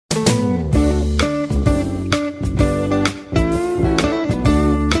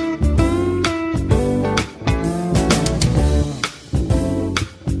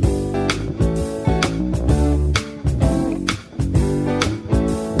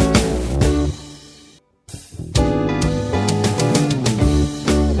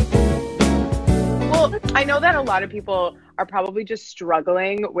I know that a lot of people are probably just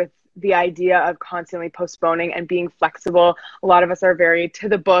struggling with the idea of constantly postponing and being flexible. A lot of us are very to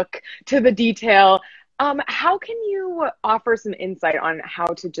the book, to the detail. How can you offer some insight on how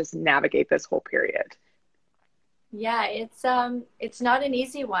to just navigate this whole period? Yeah, it's not an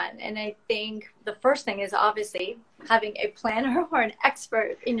easy one. And I think the first thing is obviously having a planner or an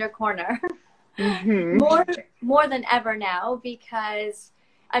expert in your corner. Mm-hmm. More than ever now, because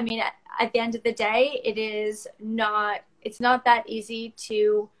I mean, at the end of the day, it's not that easy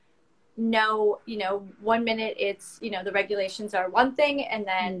to know, 1 minute it's, the regulations are one thing, and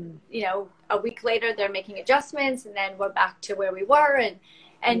then, a week later they're making adjustments, and then we're back to where we were.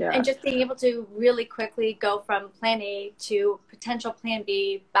 And just being able to really quickly go from plan A to potential plan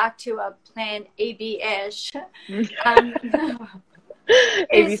B back to a plan AB-ish.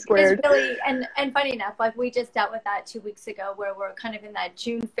 AB squared. Is really, and funny enough, like we just dealt with that 2 weeks ago, where we're kind of in that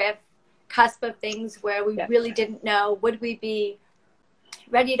June 5th cusp of things where we really didn't know, would we be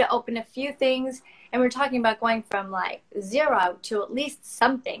ready to open a few things? And we're talking about going from like 0 to at least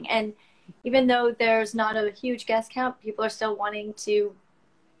something. And even though there's not a huge guest count, people are still want to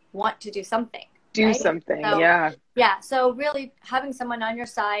do something. So really having someone on your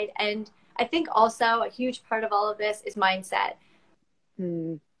side. And I think also a huge part of all of this is mindset.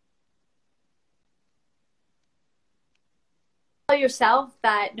 Tell yourself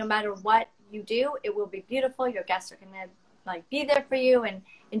that no matter what you do, it will be beautiful. Your guests are going to be there for you and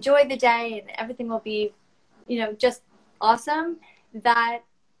enjoy the day, and everything will be, just awesome. That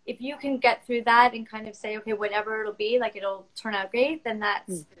if you can get through that and kind of say, okay, whatever it'll be, it'll turn out great, then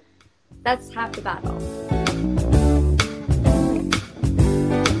that's half the battle.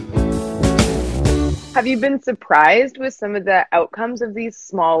 Have you been surprised with some of the outcomes of these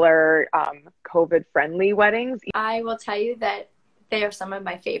smaller COVID-friendly weddings? I will tell you that they are some of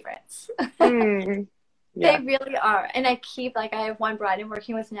my favorites. They really are. And I have one bride I'm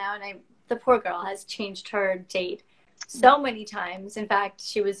working with now, and the poor girl has changed her date so many times. In fact,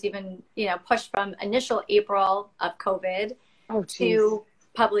 she was even, pushed from initial April of COVID to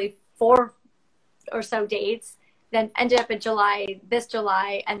probably 4 or so dates, then ended up in this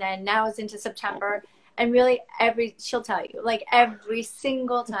July, and then now it's into September. And really she'll tell you, every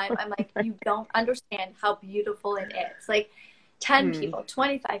single time, I'm like, you don't understand how beautiful it is. 10 people,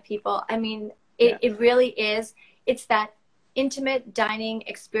 25 people. I mean, it really is. It's that intimate dining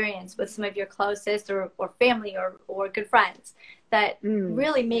experience with some of your closest or family or good friends that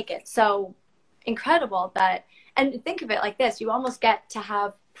really make it so incredible and think of it like this, you almost get to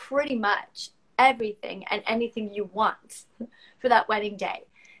have pretty much everything and anything you want for that wedding day.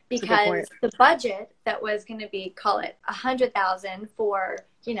 Because the budget that was going to be, call it $100,000 for,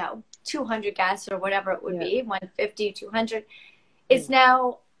 200 guests or whatever it would be, 150, 200, is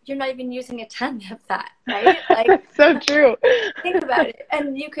now, you're not even using a tenth of that, right? So true. Think about it.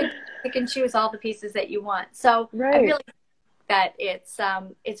 And you could pick and choose all the pieces that you want. So I really think that it's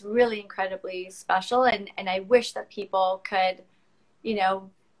really incredibly special. And I wish that people could,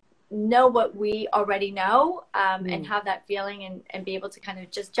 know what we already know, and have that feeling and be able to kind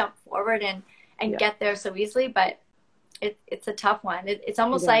of just jump forward and get there so easily. But it's a tough one. It's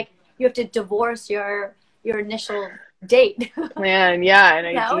almost like you have to divorce your initial date plan.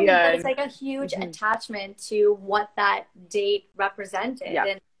 An idea. It's like a huge attachment to what that date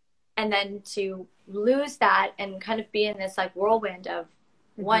represented, and then to lose that and kind of be in this whirlwind of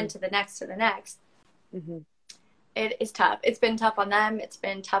one to the next. It is tough. It's been tough on them. It's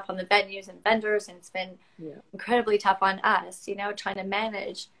been tough on the venues and vendors, and it's been incredibly tough on us, trying to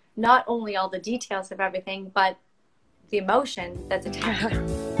manage not only all the details of everything, but the emotion that's attached.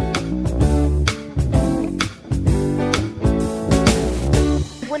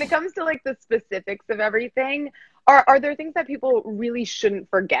 When it comes to the specifics of everything, are there things that people really shouldn't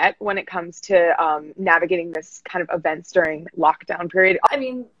forget when it comes to navigating this kind of events during lockdown period? I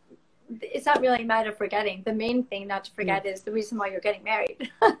mean, it's not really a matter of forgetting. The main thing not to forget is the reason why you're getting married.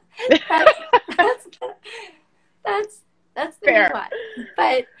 that's the main one.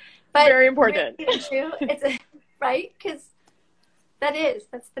 But very important. Really true. Right? Because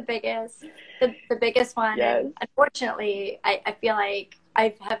that's the biggest one. Yes. And unfortunately, I feel like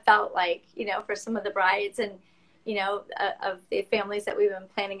I have felt for some of the brides and of the families that we've been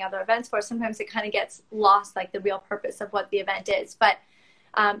planning other events for, sometimes it kind of gets lost, the real purpose of what the event is. But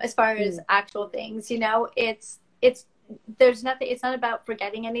as far as actual things, there's nothing, it's not about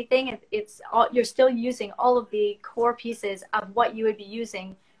forgetting anything. It's all, you're still using all of the core pieces of what you would be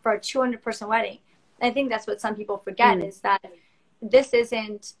using for a 200-person wedding. And I think that's what some people forget is that this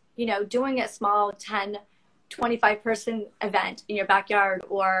isn't, doing a small 10, 25-person event in your backyard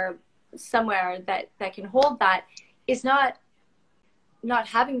or, somewhere that can hold that is not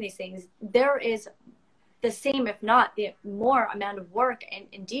having these things. There is the same, if not the more amount of work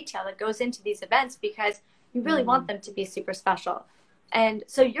and detail that goes into these events, because you really want them to be super special. And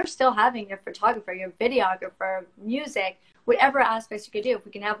so you're still having your photographer, your videographer, music, whatever aspects you could do. If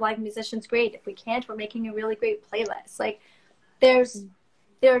we can have live musicians, great. If we can't, we're making a really great playlist. Like there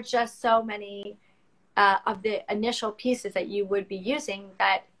are just so many of the initial pieces that you would be using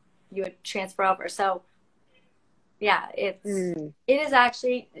that you would transfer over. So yeah, it is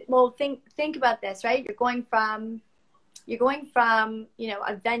actually, well, think about this, right? You're going from, you know,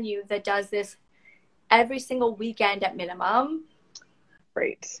 a venue that does this every single weekend at minimum.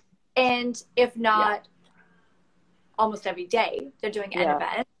 Right. And if not almost every day, they're doing an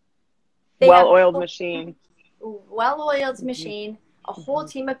event. Well-oiled machine. Well-oiled machine, a whole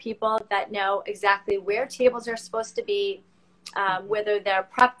team of people that know exactly where tables are supposed to be, whether they're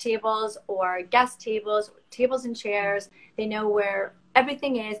prep tables or guest tables, tables and chairs. They know where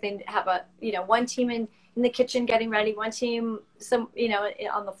everything is. They have a, you know, one team in the kitchen getting ready, one team, you know,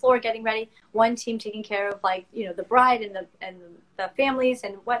 on the floor getting ready, one team taking care of, like, you know, the bride and the families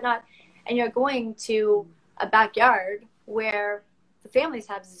and whatnot. And you're going to a backyard where the families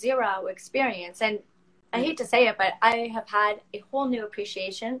have zero experience. And I hate to say it, but I have had a whole new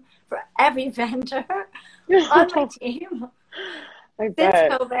appreciation for every vendor on my team since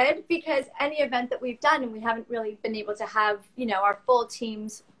COVID, because any event that we've done, and we haven't really been able to have, you know, our full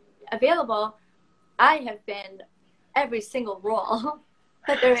teams available, I have been every single role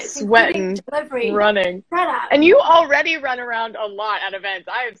that there is, sweating, delivery, running, and you already run around a lot at events.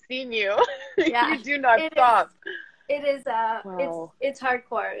 I have seen you. Yeah, you do not stop. It is it's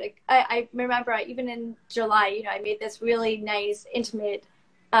hardcore. Like I remember even in July, you know, I made this really nice intimate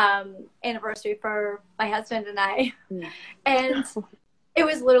anniversary for my husband and I, and it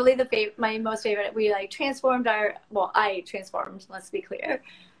was literally my most favorite. We like transformed I transformed. Let's be clear,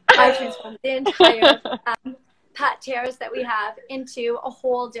 I transformed the entire pat terrace that we have into a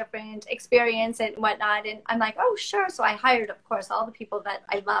whole different experience and whatnot. And I'm like, oh, sure. So I hired, of course, all the people that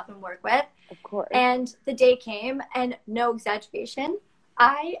I love and work with. Of course. And the day came, and no exaggeration,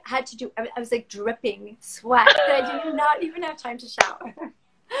 I was like dripping sweat. I did not even have time to shower.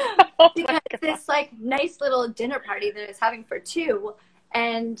 Because this like nice little dinner party that I was having for two,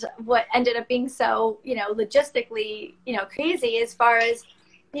 and what ended up being so, you know, logistically, you know, crazy as far as,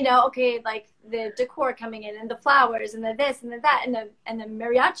 you know, okay, like the decor coming in and the flowers and the this and the that and the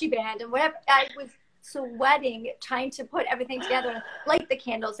mariachi band and whatever. I was sweating trying to put everything together, light the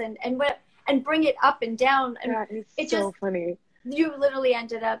candles and bring it up and down. And it's so funny. You literally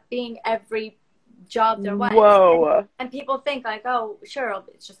ended up being every job there was. Whoa. And people think like, oh, sure,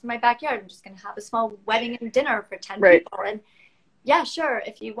 it's just in my backyard. I'm just going to have a small wedding and dinner for 10 people. And yeah, sure,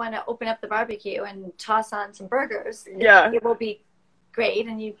 if you want to open up the barbecue and toss on some burgers, it will be great,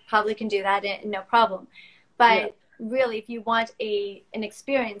 and you probably can do that no problem. But really, if you want an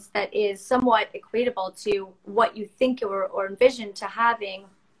experience that is somewhat equatable to what you think or envision to having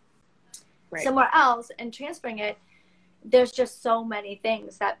somewhere else and transferring it, there's just so many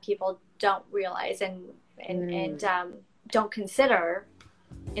things that people don't realize and don't consider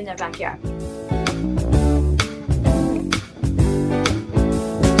in their backyard.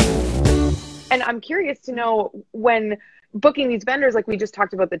 And I'm curious to know, when booking these vendors, like we just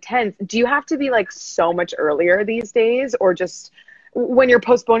talked about the tents, do you have to be like so much earlier these days, or just when you're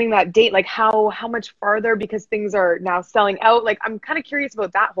postponing that date, like how much farther, because things are now selling out? Like, I'm kind of curious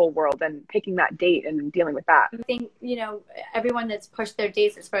about that whole world and picking that date and dealing with that. I think, you know, everyone that's pushed their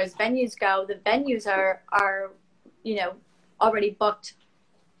dates as far as venues go, the venues are, you know, already booked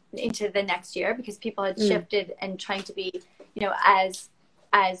into the next year because people had shifted and trying to be, you know, as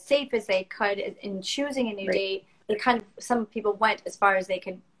safe as they could in choosing a new date. They kind of, some people went as far as they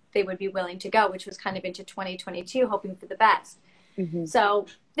would be willing to go, which was kind of into 2022, hoping for the best. So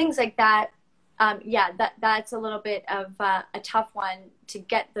things like that, that's a little bit of a tough one to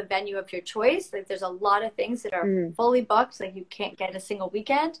get the venue of your choice. Like, there's a lot of things that are fully booked, like you can't get a single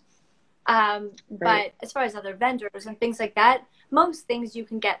weekend. But as far as other vendors and things like that, most things you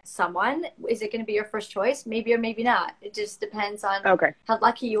can get someone. Is it going to be your first choice? Maybe or maybe not. It just depends on how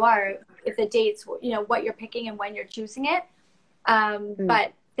lucky you are, if the dates, you know, what you're picking and when you're choosing it.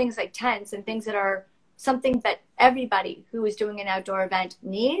 But things like tents and things that are something that everybody who is doing an outdoor event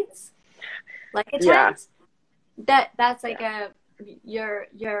needs, like a tent, that's like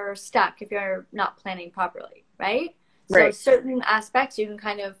you're stuck if you're not planning properly, right? So certain aspects you can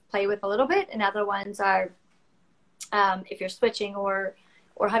kind of play with a little bit, and other ones are if you're switching or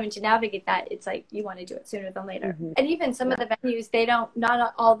or having to navigate that, it's like you want to do it sooner than later. Mm-hmm. And even some of the venues,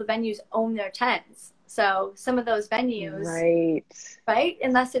 not all the venues own their tents. So some of those venues, right?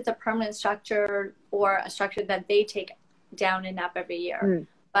 Unless it's a permanent structure or a structure that they take down and up every year.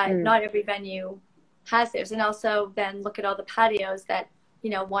 But not every venue has theirs. And also then look at all the patios that,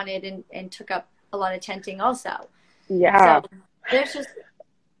 wanted and took up a lot of tenting also. Yeah. So there's just,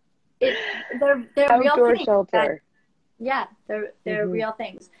 they're outdoor real things. Shelter. They're real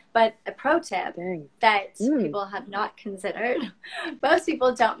things. But a pro tip that people have not considered, most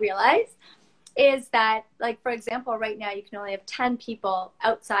people don't realize, is that, like, for example, right now you can only have 10 people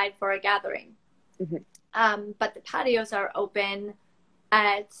outside for a gathering. But the patios are open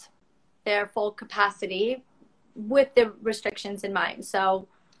at their full capacity with the restrictions in mind. So,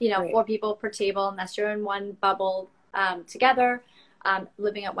 4 people per table, unless you're in one bubble together,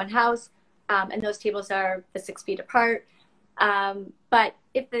 living at one house. And those tables are the 6 feet apart. But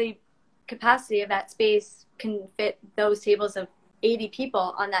if the capacity of that space can fit those tables of 80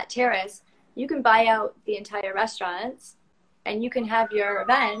 people on that terrace, you can buy out the entire restaurant and you can have your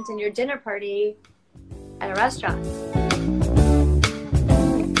event and your dinner party at a restaurant.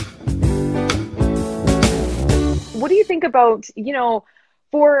 What do you think about,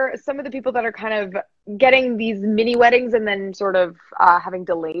 for some of the people that are kind of getting these mini weddings and then sort of having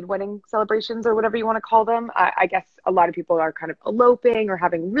delayed wedding celebrations or whatever you want to call them? I guess a lot of people are kind of eloping or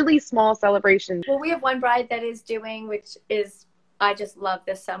having really small celebrations. Well, we have one bride that is doing, which is, I just love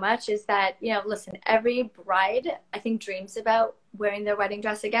this so much, is that, listen, every bride, I think, dreams about wearing their wedding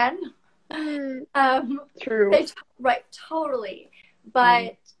dress again. True. Right, totally.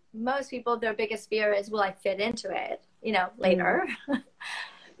 But most people, their biggest fear is, will I fit into it, later?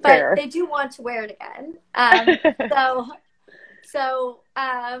 But they do want to wear it again. So,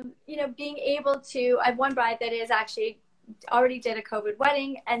 being able to, I have one bride that is actually already did a COVID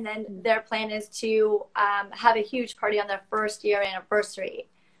wedding, and then their plan is to have a huge party on their first year anniversary,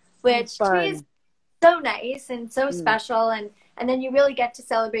 which to me is so nice and so special. And then you really get to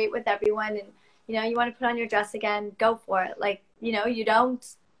celebrate with everyone, and, you want to put on your dress again, go for it. Like, you don't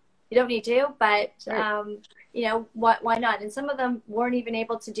need to, but, why not? And some of them weren't even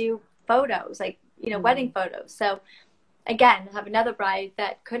able to do photos, like, wedding photos. So again, have another bride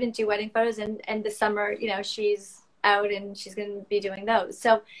that couldn't do wedding photos, and this summer, she's out and she's going to be doing those.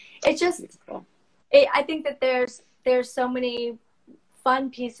 So it's just, I think that there's so many fun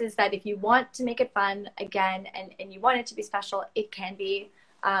pieces that if you want to make it fun again, and you want it to be special, it can be.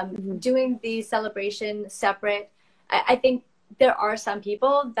 Doing the celebration separate. I think there are some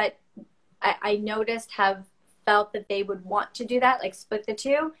people that I noticed have felt that they would want to do that, like split the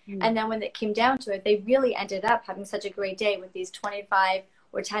two. And then when it came down to it, they really ended up having such a great day with these 25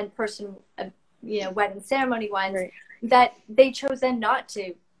 or 10 person, wedding ceremony ones, that they chose then not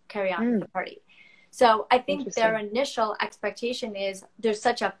to carry on with the party. So I think their initial expectation is there's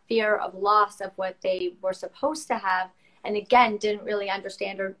such a fear of loss of what they were supposed to have. And again, didn't really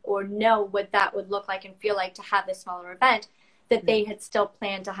understand or know what that would look like and feel like to have this smaller event, that they had still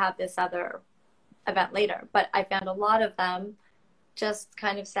planned to have this other event later. But I found a lot of them just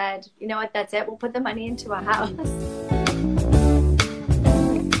kind of said, you know what, that's it. We'll put the money into a house.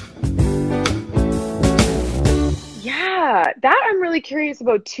 Yeah, that I'm really curious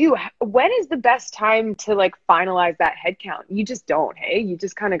about too. When is the best time to finalize that head count? You just don't, hey? You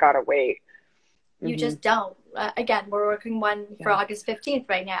just kind of got to wait. You just don't. Again, we're working one for August 15th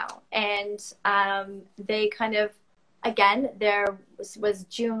right now. And they kind of, again, there was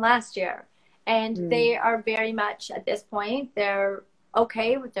June last year. And they are very much, at this point, they're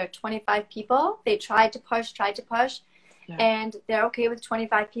okay with their 25 people. They tried to push. And they're okay with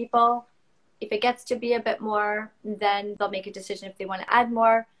 25 people. If it gets to be a bit more, then they'll make a decision if they want to add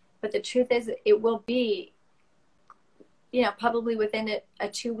more. But the truth is, it will be, probably within a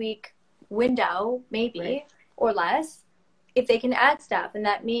 2-week window, maybe, or less, if they can add stuff. And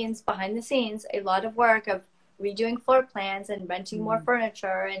that means behind the scenes, a lot of work of redoing floor plans and renting more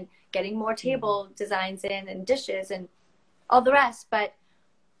furniture and getting more table designs in and dishes and all the rest. But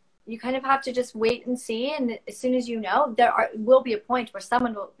you kind of have to just wait and see. And as soon as will be a point where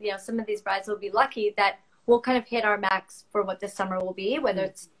someone will, some of these brides will be lucky that we'll kind of hit our max for what this summer will be, whether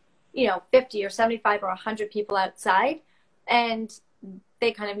it's, 50 or 75 or 100 people outside. And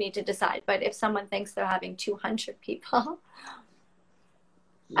they kind of need to decide. But if someone thinks they're having 200 people,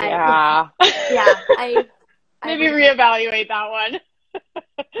 I maybe reevaluate that one.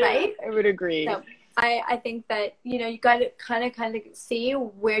 Right? I would agree. So I think that, you got to kind of see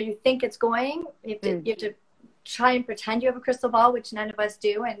where you think it's going. You have to try and pretend you have a crystal ball, which none of us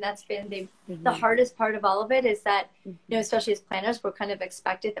do. And that's been the hardest part of all of it, is that, you know, especially as planners, we're kind of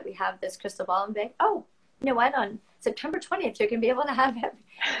expected that we have this crystal ball and be, oh, you know what, on September 20th, you're going to be able to have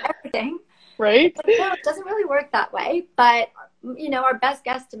everything. Right. Like, no, it doesn't really work that way. But, you know, our best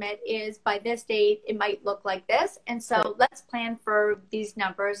guesstimate is by this date, it might look like this. And so let's plan for these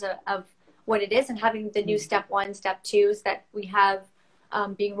numbers of what it is, and having the new step 1, step 2s that we have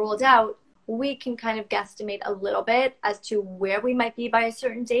being rolled out, we can kind of guesstimate a little bit as to where we might be by a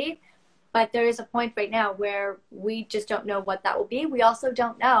certain date. But there is a point right now where we just don't know what that will be. We also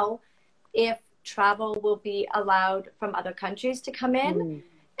don't know if travel will be allowed from other countries to come in.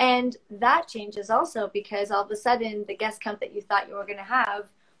 And that changes also, because all of a sudden the guest count that you thought you were going to have,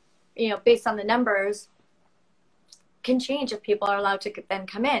 you know, based on the numbers, can change if people are allowed to then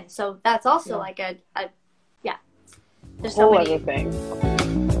come in. So that's also like a there's so many other thing.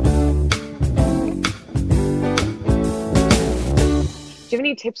 Do you have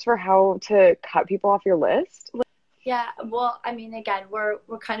any tips for how to cut people off your list? Yeah, well, I mean, again, we're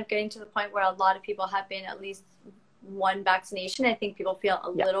kind of getting to the point where a lot of people have been at least one vaccination. I think people feel a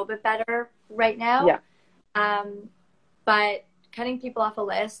little bit better right now. But cutting people off a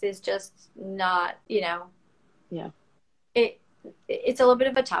list is just not, you know, it's a little bit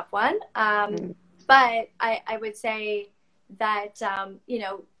of a tough one. But I would say that, you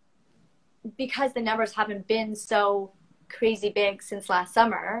know, because the numbers haven't been so crazy big since last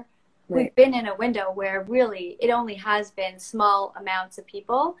summer, we've been in a window where really it only has been small amounts of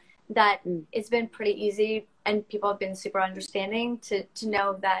people, that it's been pretty easy, and people have been super understanding to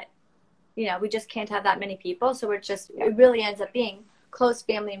know that, you know, we just can't have that many people. So we're just, it really ends up being close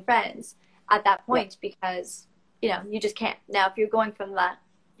family and friends at that point, because, you know, you just can't. Now, if you're going from that,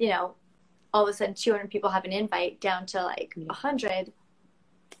 you know, all of a sudden 200 people have an invite down to like 100,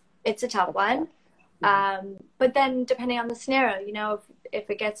 it's a tough one. But then depending on the scenario, you know, if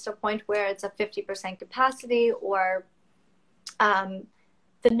it gets to a point where it's a 50% capacity, or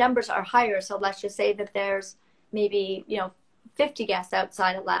the numbers are higher. So let's just say that there's maybe, you know, 50 guests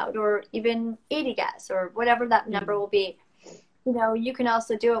outside allowed, or even 80 guests, or whatever that number will be. You know, you can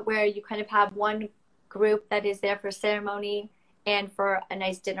also do it where you kind of have one group that is there for ceremony and for a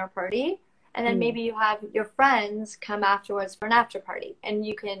nice dinner party. And then maybe you have your friends come afterwards for an after party, and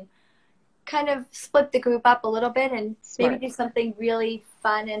you can kind of split the group up a little bit and maybe do something really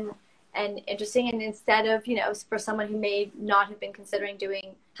fun and interesting. And instead of, you know, for someone who may not have been considering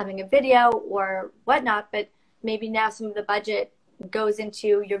having a video or whatnot, but maybe now some of the budget goes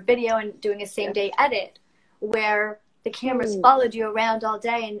into your video and doing a same day edit, where the cameras followed you around all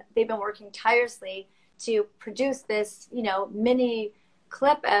day, and they've been working tirelessly to produce this, you know, mini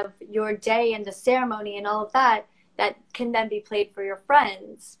clip of your day and the ceremony and all of that, that can then be played for your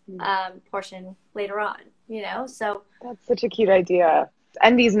friends portion later on, you know? So that's such a cute idea.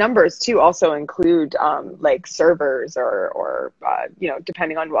 And these numbers too also include like servers or you know,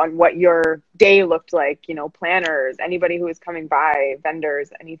 depending on what your day looked like, you know, planners, anybody who is coming by, vendors,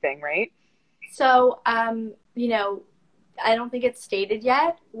 anything, right? So, you know, I don't think it's stated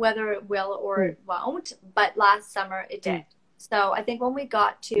yet whether it will or it won't, but last summer it did. So I think when we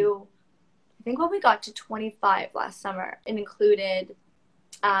got to 25 last summer, it included,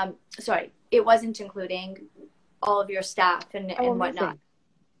 it wasn't including all of your staff and whatnot.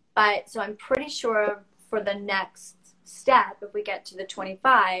 But so I'm pretty sure for the next step, if we get to the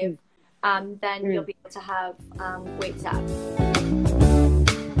 25, then you'll be able to have wait staff.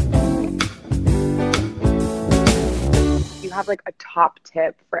 You have like a top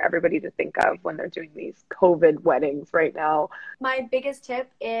tip for everybody to think of when they're doing these COVID weddings right now? My biggest tip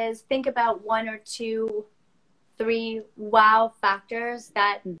is think about 1 or 2, 3 wow factors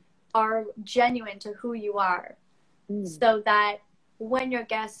that are genuine to who you are, so that when your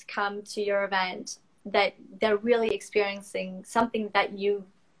guests come to your event, that they're really experiencing something that you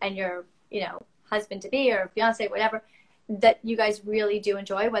and your, you know, husband to be or fiance, whatever, that you guys really do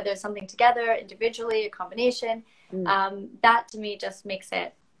enjoy, whether it's something together, individually, a combination. That to me just makes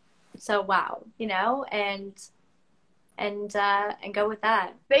it so wow, you know, and go with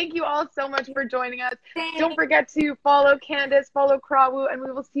that. Thank you all so much for joining us. Thanks. Don't forget to follow Candace, follow Crawoo, and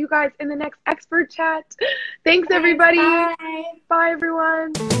we will see you guys in the next expert chat. Thanks everybody. Bye. Bye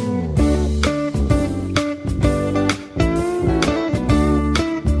everyone.